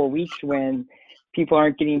 3 or 4 weeks when people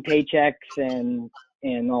aren't getting paychecks and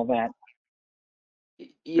all that.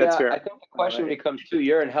 Yeah, I think the question becomes too,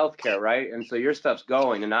 you're in healthcare, right? And so your stuff's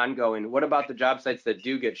going and ongoing. What about the job sites that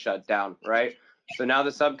do get shut down, right? So now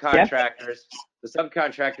the subcontractors,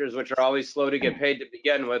 which are always slow to get paid to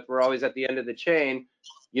begin with, we're always at the end of the chain.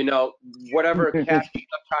 You know, whatever cash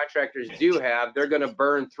subcontractors do have, they're going to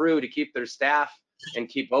burn through to keep their staff and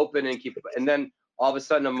keep open and then all of a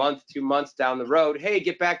sudden a month, 2 months down the road, hey,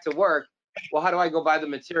 get back to work. Well, how do I go buy the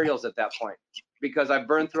materials at that point? Because I've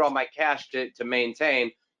burned through all my cash to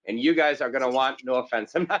maintain, and you guys are going to want, no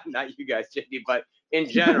offense, I'm not you guys, JD, but in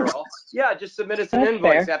general, yeah, just submit us an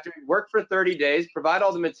invoice after you work for 30 days, provide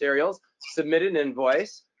all the materials, submit an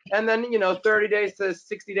invoice, and then, you know, 30 days to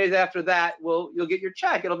 60 days after that, you'll get your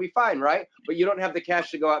check. It'll be fine, right? But you don't have the cash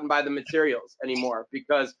to go out and buy the materials anymore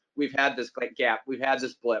because we've had this gap, we've had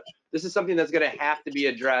this blip. This is something that's going to have to be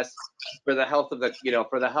addressed for the health of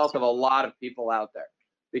a lot of people out there.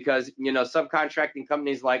 Because, you know, subcontracting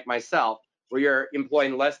companies like myself, where you're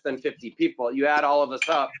employing less than 50 people, you add all of us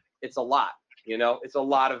up, it's a lot. You know, it's a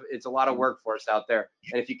lot of workforce out there.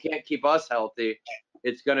 And if you can't keep us healthy,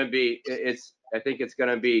 I think it's going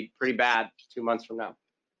to be pretty bad 2 months from now.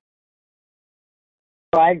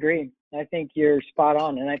 I agree. I think you're spot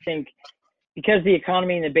on. And I think because the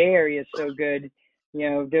economy in the Bay Area is so good, you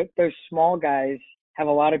know, those small guys have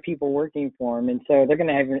a lot of people working for them. And so they're going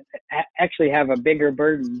to actually have a bigger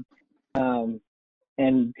burden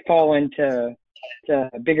and fall into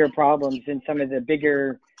bigger problems than some of the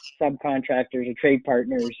bigger subcontractors or trade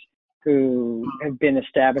partners who have been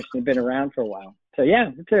established and been around for a while. So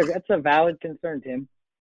yeah, that's a valid concern, Tim.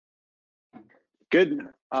 Good.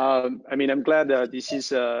 I mean, I'm glad this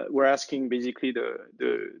is we're asking basically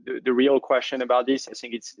the real question about this. I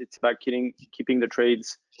think it's about keeping the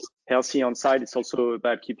trades healthy on site. It's also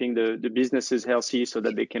about keeping the businesses healthy so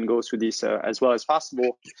that they can go through this as well as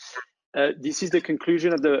possible. This is the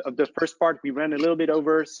conclusion of the first part. We ran a little bit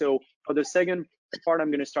over. So for the second part,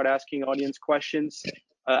 I'm going to start asking audience questions.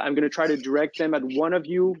 I'm going to try to direct them at one of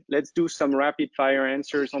you. Let's do some rapid fire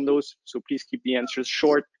answers on those. So please keep the answers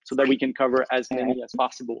short so that we can cover as many as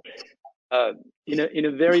possible. In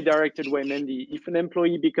a very directed way, Mandy, if an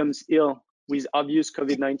employee becomes ill with obvious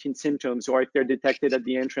COVID-19 symptoms, or if they're detected at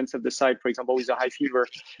the entrance of the site, for example, with a high fever,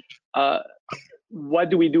 what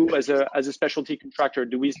do we do as a specialty contractor?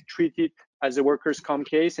 Do we treat it as a workers' comp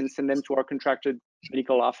case and send them to our contracted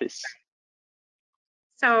medical office?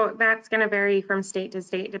 So that's going to vary from state to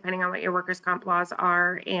state, depending on what your workers' comp laws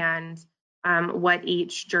are and what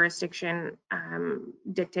each jurisdiction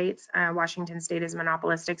dictates. Washington State is a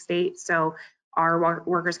monopolistic state, so our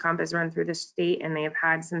workers' comp is run through the state, and they have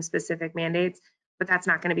had some specific mandates, but that's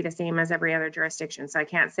not going to be the same as every other jurisdiction. So I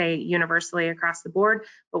can't say universally across the board,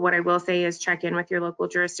 but what I will say is check in with your local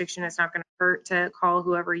jurisdiction. It's not going to hurt to call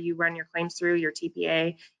whoever you run your claims through, your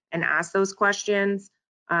TPA, and ask those questions.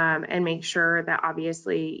 And make sure that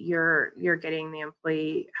obviously you're getting the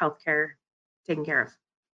employee health care taken care of.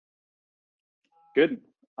 Good.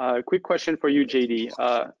 Quick question for you, JD.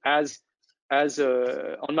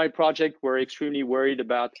 On my project, we're extremely worried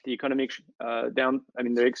about the economic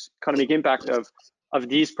economic impact of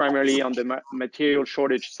these, primarily on the material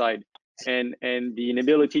shortage side and the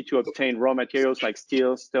inability to obtain raw materials like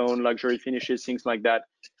steel, stone, luxury finishes, things like that.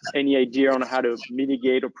 Any idea on how to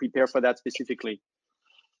mitigate or prepare for that specifically?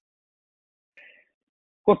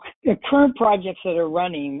 Well, the current projects that are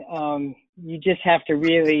running, you just have to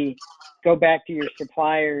really go back to your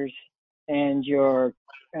suppliers and your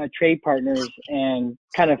trade partners and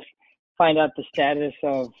kind of find out the status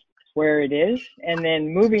of where it is. And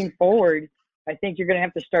then moving forward, I think you're going to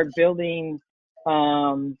have to start building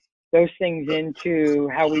those things into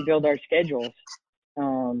how we build our schedules.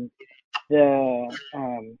 And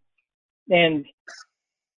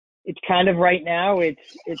it's kind of right now,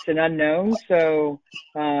 it's an unknown. So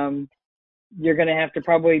you're going to have to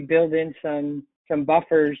probably build in some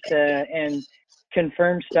buffers and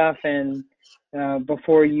confirm stuff and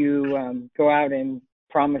before you go out and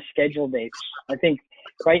promise schedule dates. I think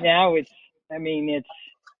right now it's a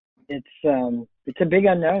big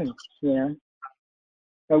unknown, you know.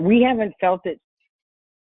 But we haven't felt it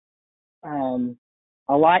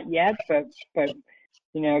a lot yet, but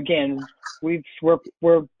you know, again, we're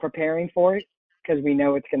preparing for it because we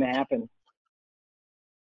know it's going to happen.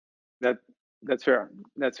 That's fair.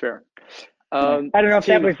 That's fair. I don't know if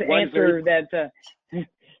Tim, that was the answer that.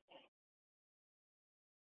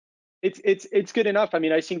 It's good enough. I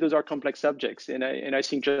mean, I think those are complex subjects, and I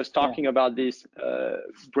think just talking about this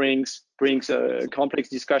brings a complex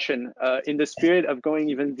discussion. In the spirit of going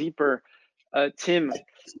even deeper, Tim,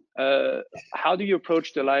 how do you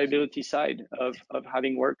approach the liability side of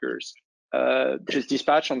having workers just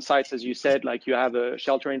dispatch on sites, as you said, like you have a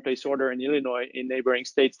shelter-in-place order in Illinois, in neighboring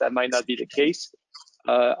states that might not be the case.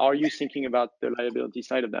 Are you thinking about the liability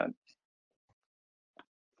side of that?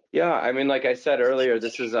 Yeah, I mean, like I said earlier,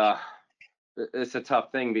 it's a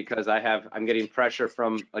tough thing because I'm getting pressure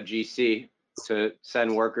from a GC to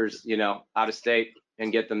send workers, you know, out of state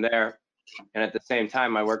and get them there. And at the same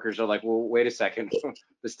time, my workers are like, well, wait a second.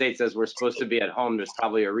 The state says we're supposed to be at home. There's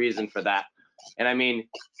probably a reason for that. And I mean,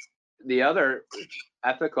 the other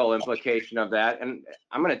ethical implication of that, and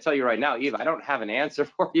I'm going to tell you right now, Eve, I don't have an answer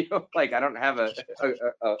for you. Like, I don't have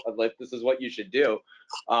like, this is what you should do.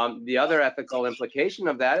 The other ethical implication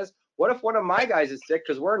of that is, what if one of my guys is sick?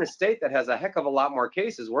 Because we're in a state that has a heck of a lot more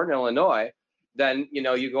cases. We're in Illinois. Then, you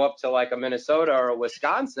know, you go up to like a Minnesota or a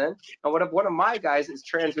Wisconsin, and what if one of my guys is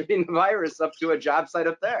transmitting the virus up to a job site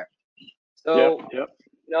up there? So, Yep.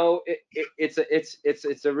 you know,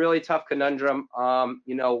 it's a really tough conundrum.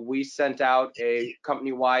 You know, we sent out a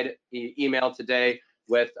company-wide email today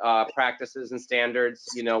with practices and standards,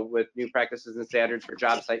 you know, with new practices and standards for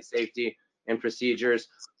job site safety and procedures.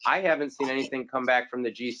 I haven't seen anything come back from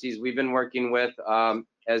the GCs we've been working with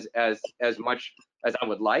as much as I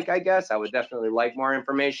would like, I guess. I would definitely like more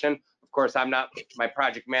information. Of course, I'm not my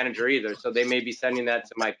project manager either, so they may be sending that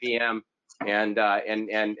to my PM, and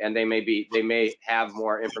they may have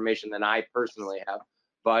more information than I personally have.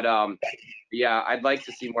 But yeah, I'd like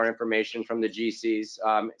to see more information from the GCs,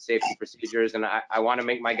 safety procedures, and I want to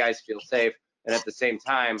make my guys feel safe. And at the same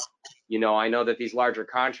time, you know, I know that these larger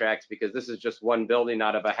contracts, because this is just one building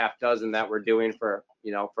out of a half dozen that we're doing for,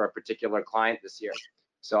 you know, for a particular client this year.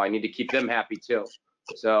 So I need to keep them happy too.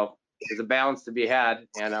 So there's a balance to be had,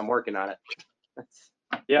 and I'm working on it.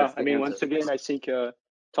 Yeah, I mean, once again, I think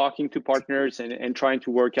talking to partners and trying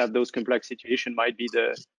to work out those complex situations might be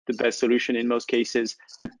the best solution in most cases.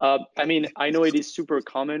 I mean, I know it is super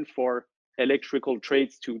common for electrical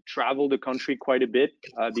trades to travel the country quite a bit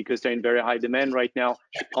because they're in very high demand right now.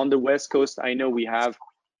 On the West Coast, I know we have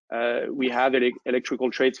electrical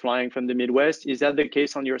trades flying from the Midwest. Is that the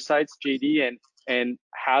case on your sites, JD? And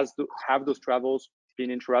have those travels been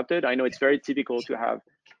interrupted? I know it's very typical to have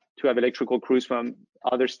electrical crews from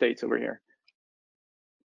other states over here.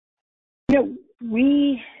 You know,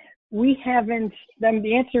 we haven't.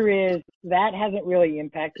 The answer is that hasn't really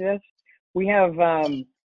impacted us. We have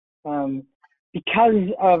because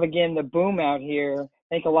of, again, the boom out here.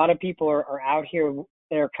 I think a lot of people are out here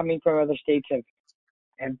that are coming from other states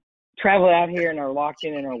have traveled out here and are locked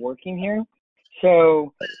in and are working here.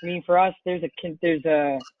 So, I mean, for us, we've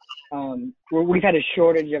had a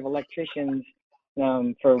shortage of electricians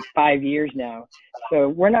for 5 years now. So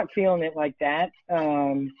we're not feeling it like that.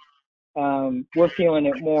 We're feeling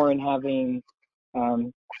it more in having,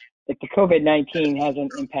 like, the COVID-19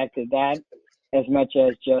 hasn't impacted that as much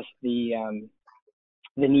as just the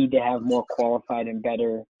need to have more qualified and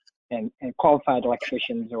better and qualified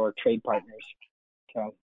electricians or trade partners.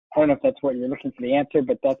 So I don't know if that's what you're looking for the answer,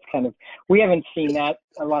 but that's kind of, we haven't seen that,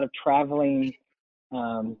 a lot of traveling.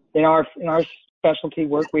 In our specialty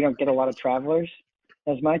work, we don't get a lot of travelers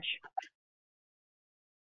as much.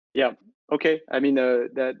 Yeah. Okay. I mean,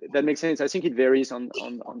 that makes sense. I think it varies on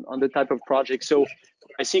the type of project. So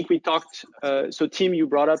I think we talked. So Tim, you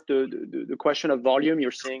brought up the question of volume.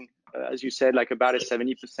 You're saying, as you said, like about a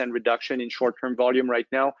 70% reduction in short-term volume right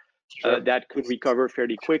now. Sure. That could recover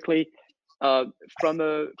fairly quickly. from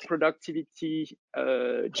a productivity,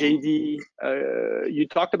 JD, you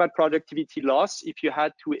talked about productivity loss. If you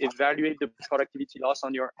had to evaluate the productivity loss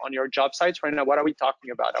on your job sites right now, what are we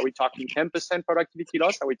talking about? Are we talking 10% productivity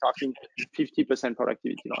loss? Are we talking 50%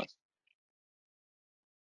 productivity loss?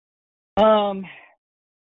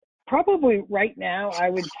 Probably right now, I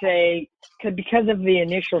would say, because of the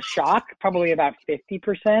initial shock, probably about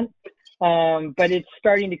 50%. But it's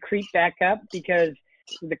starting to creep back up because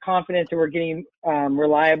the confidence that we're getting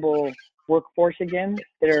reliable workforce again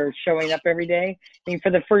that are showing up every day. I mean, for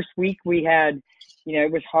the first week we had,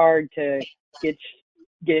 it was hard to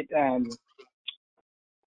get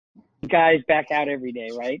guys back out every day,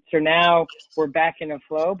 right? So now we're back in a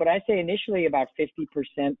flow, but I say initially about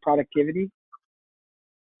 50% productivity.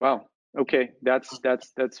 Wow. Okay, that's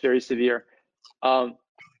very severe.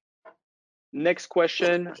 Next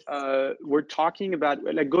question. We're talking about,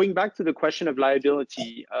 like, going back to the question of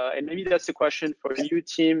liability, and maybe that's a question for you,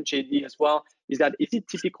 Tim, JD as well. Is it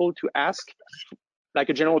typical to ask, like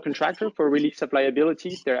a general contractor, for release of liability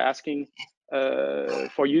if they're asking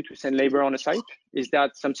for you to send labor on a site? Is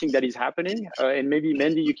that something that is happening? And maybe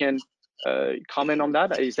Mandy, you can comment on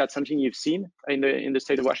that. Is that something you've seen in the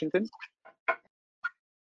state of Washington?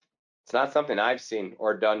 It's not something I've seen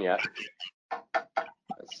or done yet.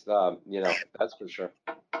 It's, that's for sure.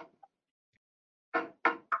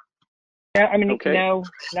 Yeah, I mean, okay. No,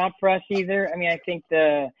 not for us either. I mean, I think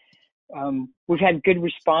we've had good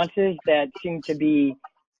responses that seem to be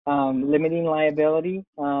limiting liability.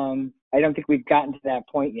 I don't think we've gotten to that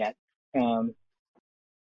point yet.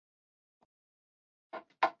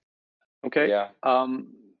 Okay. Yeah.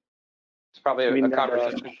 It's probably a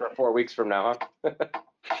conversation for 4 weeks from now, huh?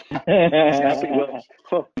 Exactly.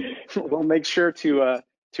 We'll make sure to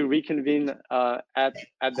reconvene at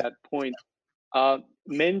that point.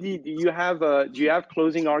 Mandy, do you have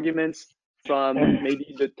closing arguments from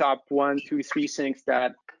maybe the top 1, 2, 3 things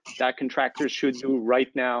that contractors should do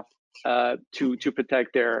right now to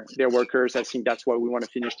protect their workers? I think that's what we want to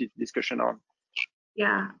finish the discussion on.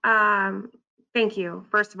 Yeah. Thank you.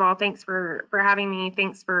 First of all, thanks for having me.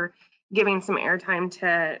 Thanks for giving some airtime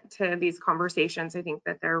to these conversations. I think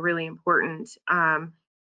that they're really important.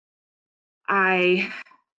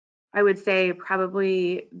 I would say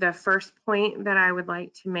probably the first point that I would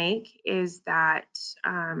like to make is that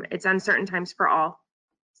it's uncertain times for all.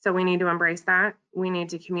 So we need to embrace that. We need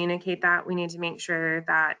to communicate that. We need to make sure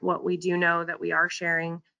that what we do know that we are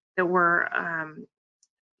sharing, that we're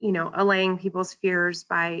allaying people's fears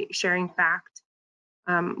by sharing fact.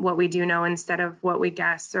 What we do know instead of what we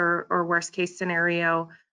guess or worst case scenario.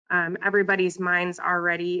 Everybody's minds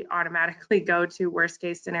already automatically go to worst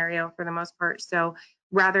case scenario for the most part. So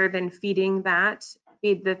rather than feeding that,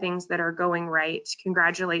 feed the things that are going right.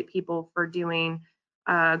 Congratulate people for doing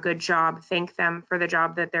a good job. Thank them for the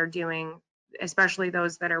job that they're doing, especially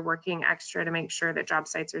those that are working extra to make sure that job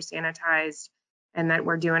sites are sanitized and that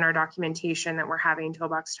we're doing our documentation, that we're having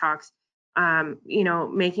toolbox talks.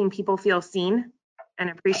 Making people feel seen and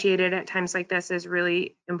appreciated at times like this is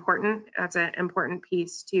really important. That's an important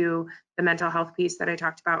piece to the mental health piece that I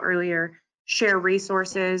talked about earlier. Share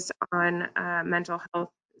resources on mental health.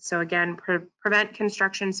 So again,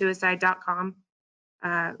 preventconstructionsuicide.com.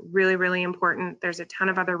 Really, really important. There's a ton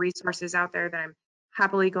of other resources out there that I'm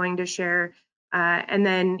happily going to share. And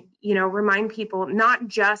then, remind people, not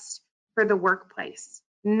just for the workplace,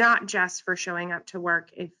 not just for showing up to work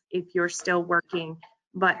if you're still working,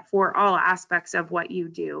 but for all aspects of what you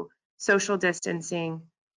do. Social distancing,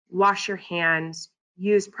 wash your hands,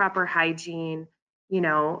 use proper hygiene,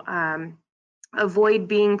 avoid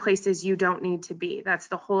being places you don't need to be. That's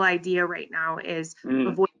the whole idea right now, is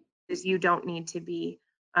avoid places you don't need to be.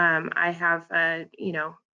 I have an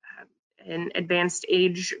advanced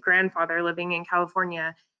age grandfather living in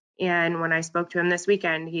California, and when I spoke to him this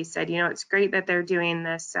weekend, he said, it's great that they're doing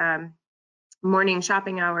this morning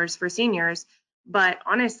shopping hours for seniors, but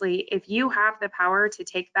honestly, if you have the power to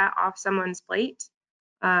take that off someone's plate,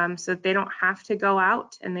 so that they don't have to go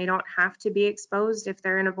out and they don't have to be exposed if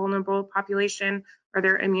they're in a vulnerable population or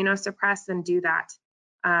they're immunosuppressed, then do that.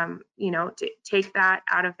 To take that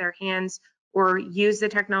out of their hands, or use the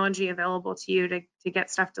technology available to you to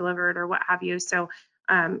get stuff delivered or what have you. So,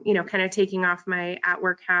 kind of taking off my at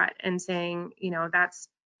work hat and saying, that's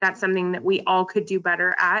something that we all could do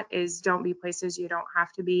better at, is don't be places you don't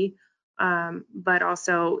have to be. But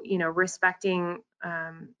also, respecting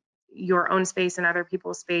your own space and other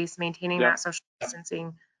people's space, maintaining that social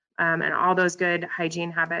distancing, and all those good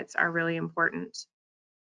hygiene habits are really important.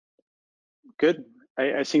 Good.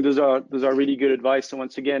 I think those are really good advice. So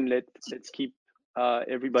once again, let's keep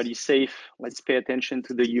everybody's safe. Let's pay attention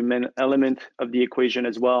to the human element of the equation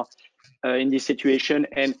as well in this situation,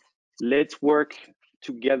 and let's work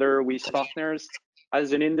together with partners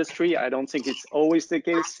as an industry. I don't think it's always the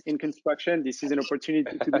case in construction. This is an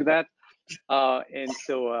opportunity to do that. And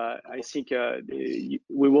so I think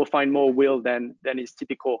we will find more will than is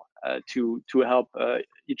typical to help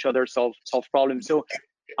each other solve problems. So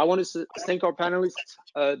I want to thank our panelists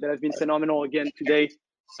that have been phenomenal again today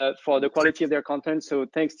for the quality of their content. So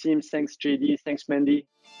thanks teams, thanks JD, thanks Mandy.